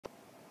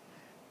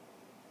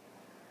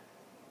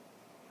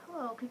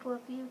people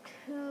of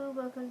YouTube,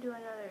 welcome to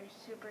another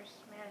Super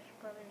Smash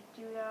Bros.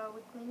 Doodah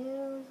weekly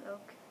news.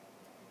 Okay,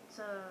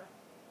 it's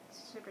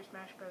Super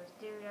Smash Bros.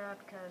 Doodah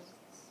because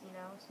it's,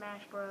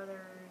 Smash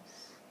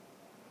Brothers.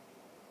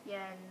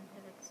 Yeah, and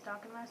if it's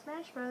talking about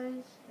Smash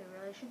Brothers, it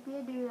really should be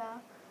a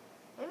Doodah.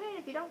 I mean,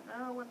 if you don't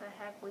know what the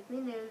heck weekly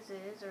news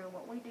is or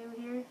what we do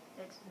here,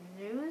 it's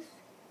news,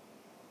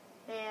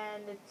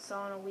 and it's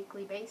on a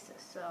weekly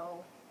basis,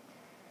 so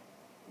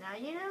now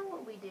you know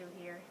what we do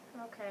here.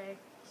 Okay,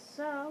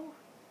 so,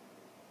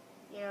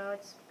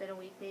 it's been a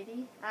week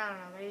maybe. I don't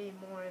know, maybe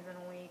more than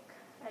a week.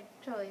 I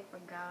totally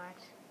forgot.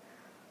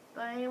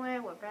 But anyway,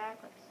 we're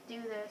back. Let's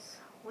do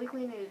this.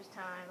 Weekly news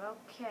time.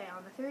 Okay,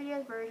 on the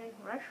 30th version,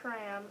 Rush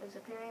Ram is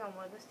appearing on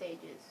one of the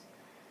stages.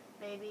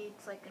 Maybe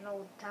it's like an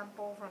old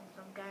temple from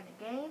some kind of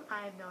game.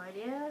 I have no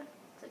idea.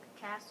 It's like a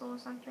castle or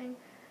something.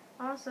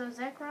 Also,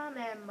 Zekrom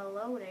and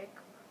Melodic,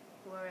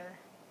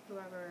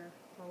 whoever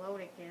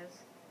Melodic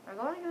is, are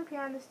going to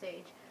appear on the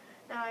stage.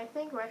 Now, I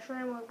think Rush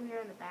Ram will appear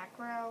in the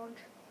background,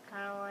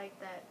 kind of like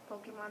that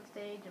Pokemon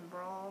stage in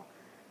Brawl,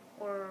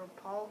 or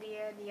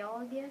Palgia,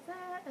 Dialga, is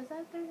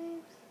that their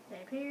names?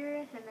 They appear,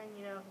 and then,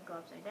 it can go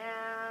upside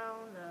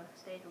down, the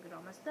stage will get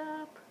all messed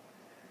up.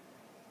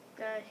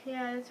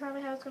 Yeah, that's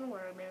probably how it's going to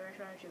work. Maybe Rush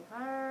Ram shoot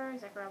fire,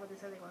 Zekrom will do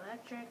something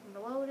electric,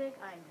 Melodic,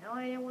 I have no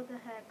idea what the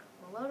heck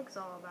Melodic's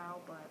all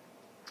about, but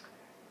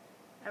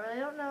I really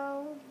don't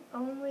know.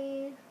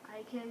 Only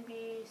I can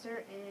be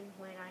certain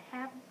when I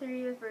have the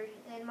 30th version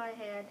in my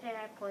hand and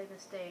I play the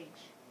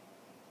stage.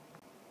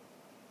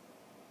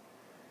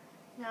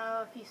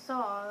 Now, if you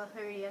saw the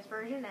 30th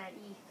version at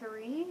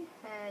E3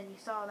 and you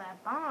saw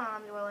that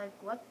bomb, you were like,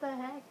 what the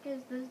heck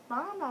is this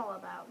bomb all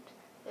about?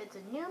 It's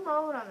a new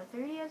mode on the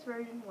 30th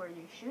version where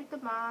you shoot the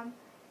bomb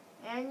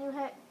and you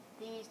hit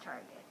these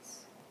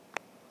targets.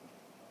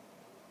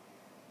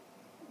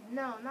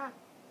 No, not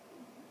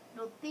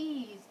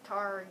these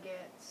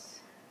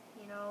targets.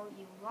 You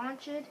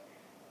launch it,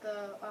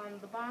 the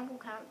bomb will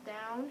count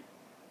down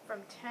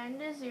from 10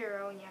 to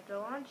 0, and you have to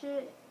launch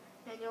it,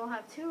 and you'll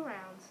have 2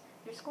 rounds.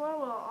 Your score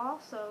will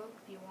also,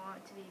 if you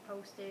want, to be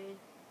posted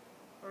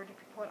or to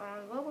be put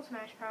on Global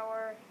Smash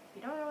Power. If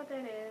you don't know what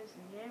that is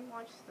and you didn't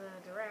watch the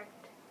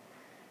direct,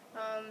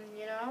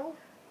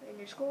 in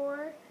your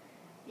score,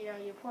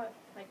 you put,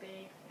 like,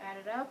 they add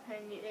it up,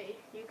 and you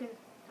can,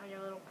 on your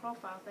little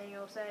profile thing,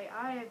 you'll say,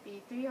 I have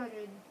beat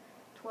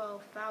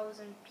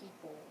 312,000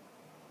 people.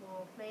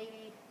 Well,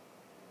 maybe,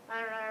 I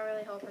don't know, I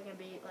really hope I can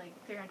beat, like,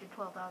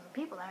 312,000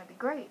 people. That would be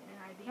great, and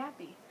I'd be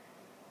happy.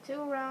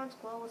 2 rounds,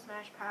 Global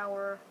Smash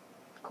Power,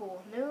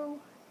 cool. New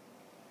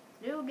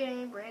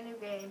game, brand new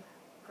game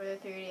for the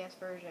 3DS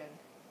version.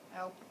 I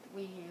hope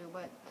Wii U,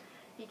 but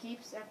he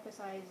keeps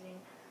emphasizing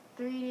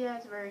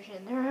 3DS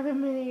version. There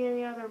haven't been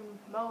any other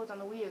modes on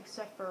the Wii U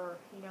except for,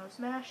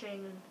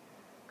 smashing and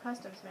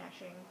custom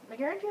smashing. I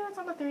guarantee that's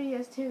on the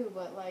 3DS too,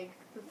 but like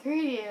the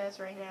 3DS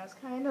right now is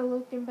kind of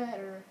looking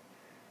better.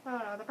 I don't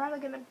know, they're probably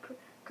going to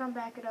come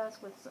back at us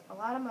with a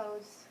lot of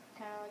modes,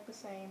 kind of like the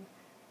same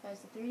as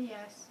the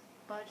 3DS,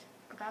 but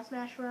without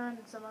Smash Run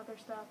and some other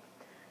stuff.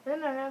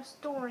 Then they're going to have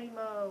story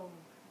mode.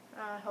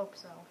 I hope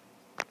so.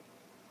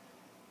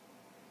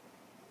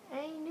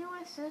 A new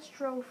assist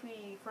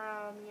trophy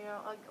from,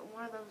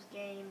 one of those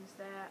games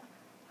that,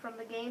 from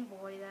the Game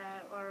Boy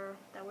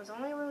that was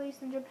only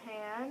released in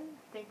Japan.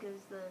 I think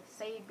is the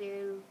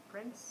Seibu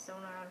Prince,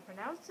 don't know how to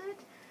pronounce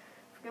it.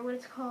 Forget what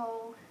it's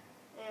called.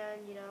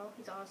 And,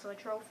 he's also a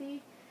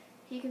trophy.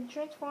 He can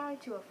transform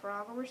into a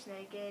frog or a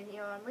snake and,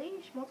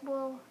 unleash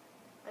multiple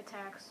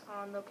attacks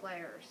on the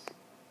players.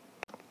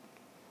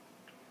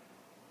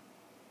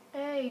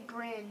 A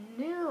brand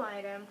new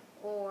item,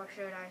 or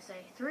should I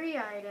say 3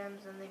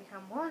 items and they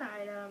become 1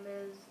 item,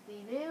 is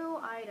the new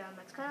item.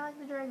 It's kind of like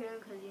the Dragoon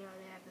because, they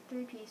have the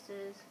 3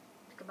 pieces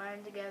to combine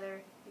them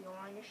together. You go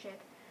on your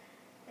ship,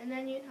 and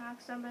then you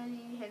knock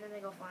somebody, and then they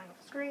go flying off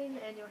the screen,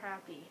 and you're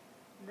happy.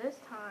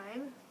 This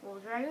time,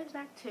 Dragoon's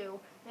back too.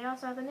 They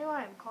also have a new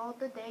item called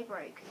the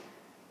Daybreak.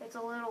 It's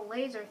a little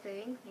laser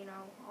thing,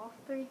 all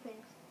 3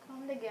 things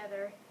come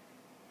together,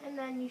 and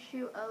then you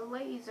shoot a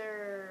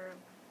laser,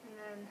 and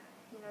then,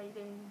 you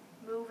can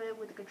move it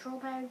with the control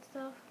pad and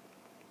stuff.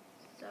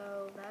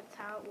 So that's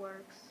how it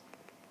works.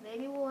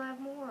 Maybe we'll have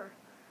more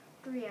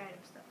 3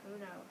 item stuff, who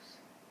knows.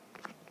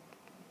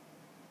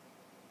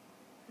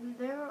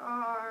 There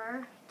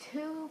are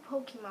 2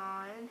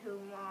 Pokemon who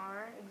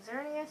are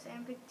Xerneas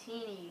and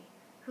Victini,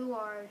 who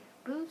are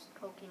boost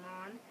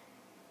Pokemon.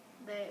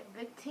 The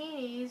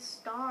Victini's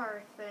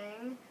star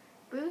thing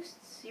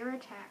boosts your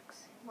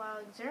attacks,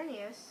 while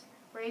Xerneas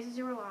raises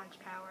your launch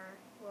power.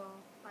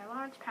 Well, by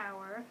launch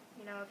power,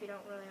 if you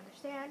don't really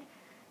understand,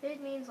 it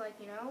means like,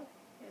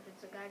 if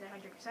it's a guy at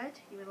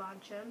 100%, you would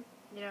launch him,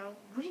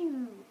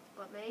 whoo!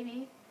 But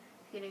maybe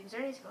if you get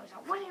Xerneas, it goes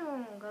out,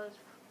 whoo! Goes.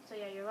 So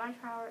yeah, your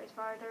launch power is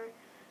farther,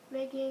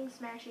 making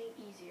smashing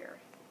easier.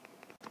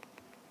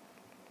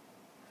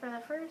 For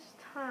the first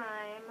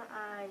time,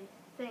 I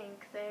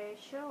think they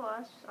show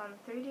us on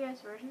the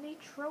 3DS version the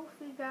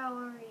trophy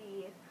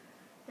gallery.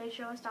 they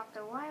show us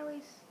Dr.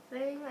 Wily's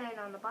thing, and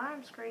on the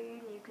bottom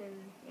screen you can,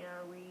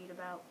 read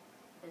about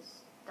his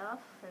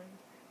stuff and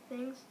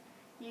things.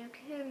 You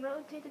can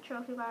rotate the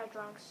trophy by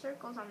drawing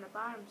circles on the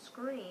bottom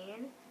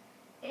screen,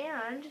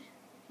 and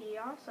he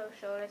also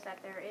showed us that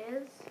there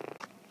is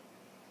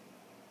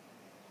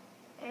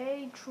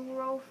a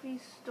trophy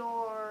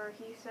store.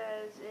 He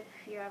says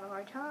if you have a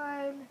hard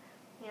time,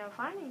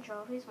 finding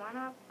trophies, why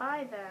not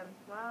buy them?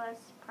 Well,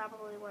 that's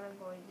probably what I'm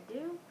going to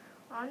do.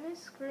 On this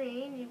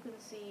screen, you can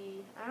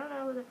see, I don't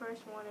know who the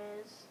first one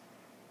is.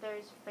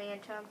 There's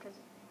Phantom, because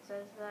it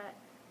says that.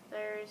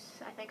 There's,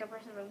 I think, a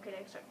person from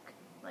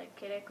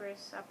Kid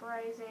Icarus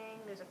Uprising.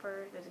 There's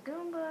a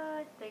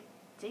Goomba,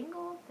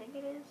 Dingle, I think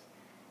it is,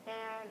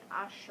 and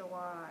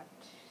Oshawott.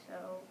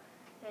 So,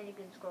 then you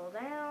can scroll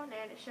down,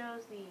 and it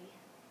shows the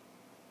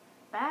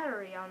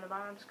battery on the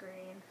bottom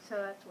screen. So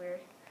that's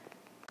weird.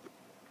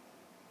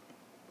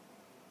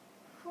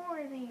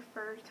 For the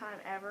first time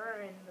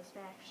ever in the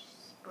Smash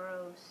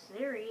Bros.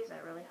 Series, I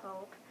really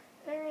hope,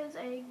 there is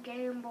a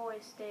Game Boy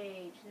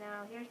stage.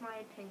 Now, here's my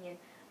opinion.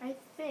 I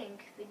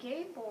think the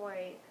Game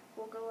Boy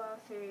will go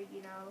out through,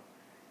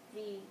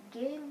 the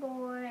Game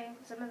Boy,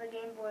 some of the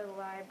Game Boy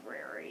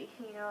library.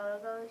 They'll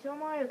go to a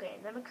Mario game,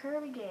 then a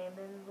Kirby game,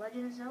 then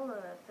Legend of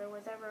Zelda, if there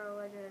was ever a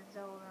Legend of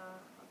Zelda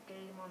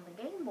game on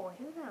the Game Boy,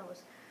 who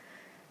knows.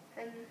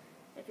 And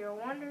if you're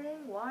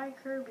wondering why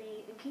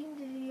Kirby and King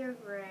Diddy are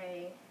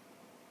gray,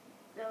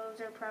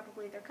 those are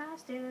probably their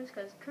costumes,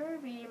 because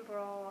Kirby in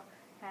Brawl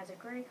has a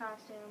gray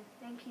costume,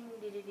 and King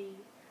Dedede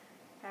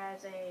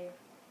has a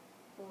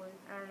blue.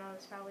 I don't know,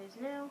 this probably is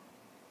new.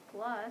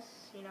 Plus,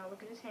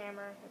 look at his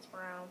hammer, it's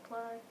brown.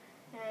 Plus,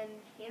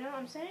 and,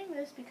 I'm saying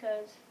this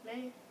because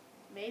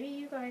maybe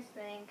you guys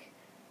think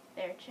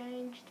they're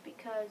changed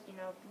because, the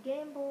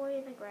Game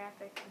Boy, the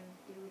graphics, and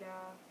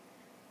Doodah,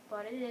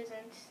 but it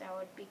isn't.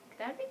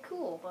 That'd be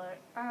cool, but,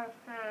 I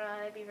don't know,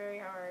 that'd be very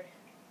hard.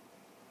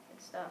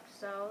 Stuff.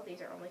 So these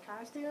are only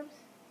costumes,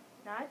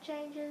 not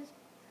changes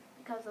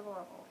because of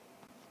level.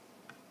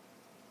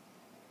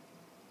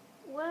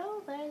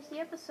 Well, that is the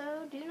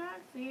episode. Do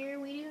not fear,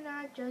 we do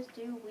not just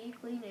do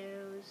weekly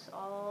news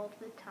all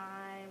the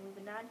time. We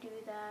would not do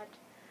that.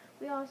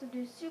 We also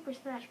do Super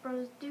Smash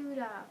Bros.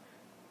 Doodah.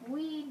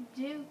 We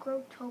do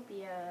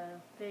Growtopia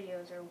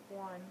videos, or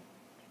one,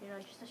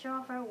 just to show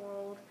off our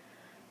world.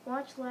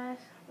 Watch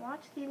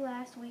the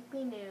last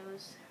weekly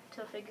news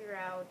to figure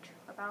out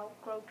about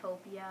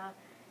Growtopia,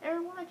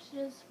 and watch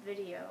this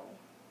video.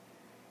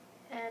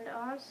 And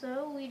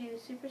also, we do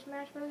Super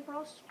Smash Bros.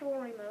 Brawl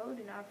Story Mode.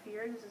 Do not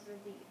fear, this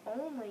isn't the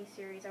only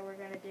series that we're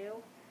going to do.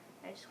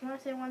 I just want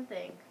to say one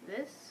thing.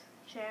 This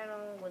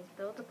channel was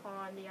built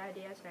upon the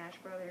idea of Smash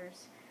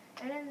Brothers,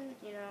 and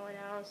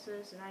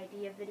analysis and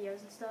idea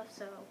videos and stuff,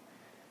 so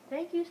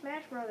thank you,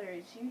 Smash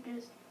Brothers. You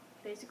just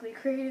basically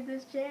created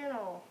this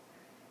channel.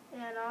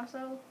 And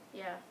also,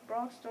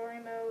 Brawl Story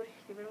Mode.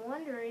 If you've been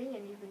wondering,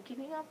 and you've been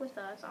keeping up with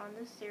us on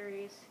this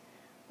series,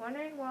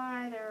 wondering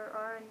why there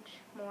aren't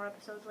more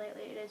episodes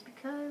lately, it is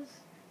because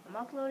I'm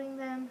uploading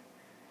them,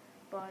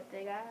 but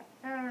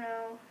I don't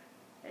know,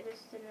 I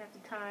just didn't have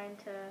the time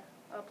to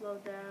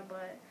upload them,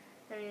 but,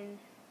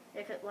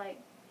 if it,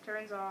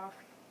 turns off,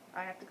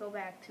 I have to go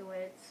back to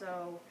it,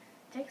 so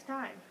it takes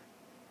time.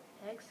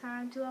 It takes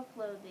time to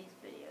upload these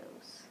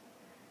videos.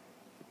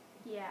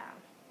 Yeah.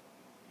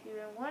 If you've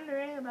been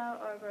wondering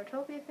about our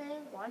Growtopia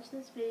thing, watch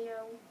this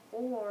video,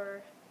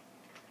 or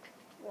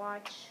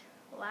watch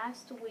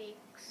last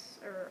week's,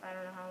 or I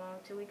don't know how long,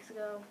 2 weeks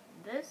ago,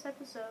 this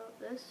episode,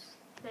 this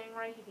thing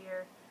right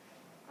here,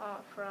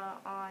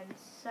 on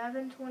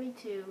 7/22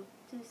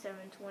 to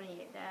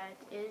 7/28. That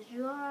is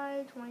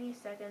July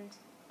 22nd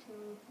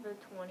to the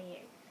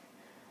 28th.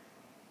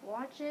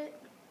 Watch it,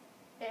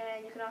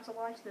 and you can also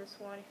watch this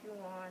one if you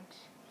want,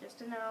 just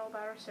to know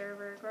about our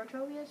server.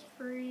 Growtopia is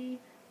free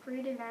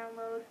to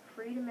download,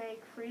 free to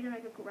make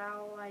a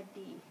growl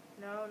ID.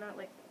 No, not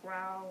like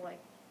growl, like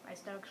my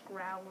stomach's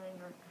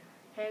growling, or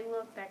hey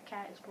look, that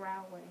cat is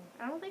growling.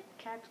 I don't think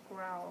cats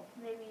growl.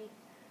 Maybe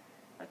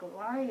like a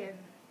lion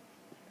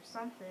or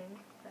something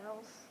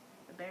else.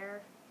 A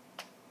bear.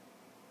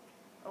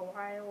 A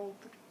wild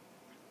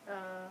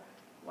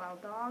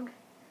dog.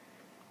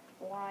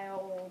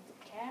 Wild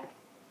cat.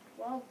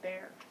 Wild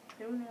bear.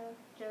 Who knows?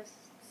 Just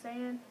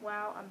saying.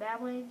 Wow, I'm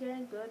babbling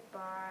again.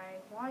 Goodbye.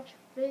 Watch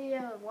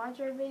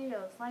our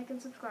videos. Like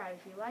and subscribe.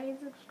 If you like and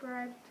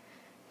subscribe,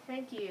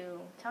 thank you.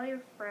 Tell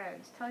your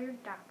friends. Tell your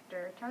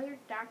doctor. Tell your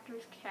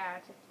doctor's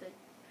cat if the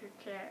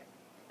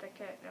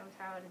cat knows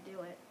how to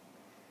do it.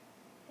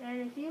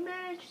 And if you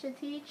manage to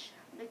teach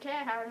the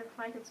cat how to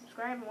like and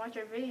subscribe and watch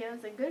our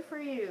videos, then good for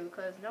you,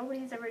 because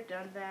nobody's ever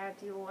done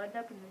that. You will end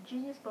up in the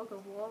Genius Book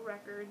of World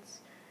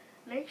Records.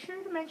 Make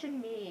sure to mention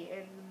me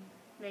in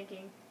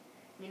making.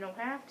 You don't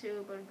have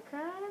to, but it'd be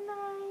kind of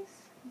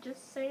nice.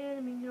 Just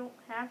saying. You don't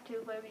have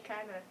to, but it'd be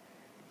kind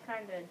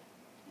of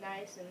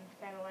nice and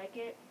kind of like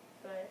it.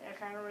 But I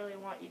kind of really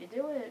want you to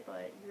do it,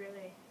 but you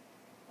really,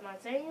 I'm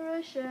not saying you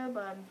really should,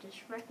 but I'm just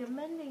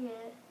recommending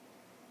it.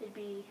 It'd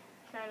be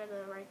kind of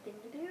the right thing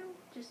to do.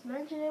 Just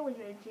mention it when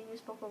you're in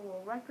Genius Book of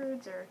World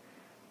Records or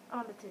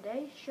on the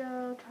Today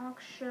Show,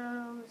 talk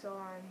shows,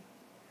 on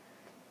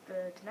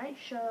the Tonight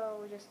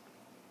Show. Just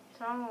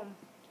tell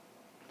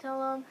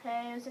them,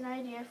 hey, it's an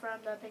idea from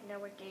the Pig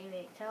Network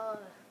Gaming. Tell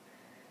them.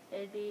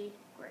 It'd be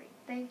great.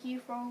 Thank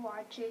you for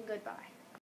watching. Goodbye.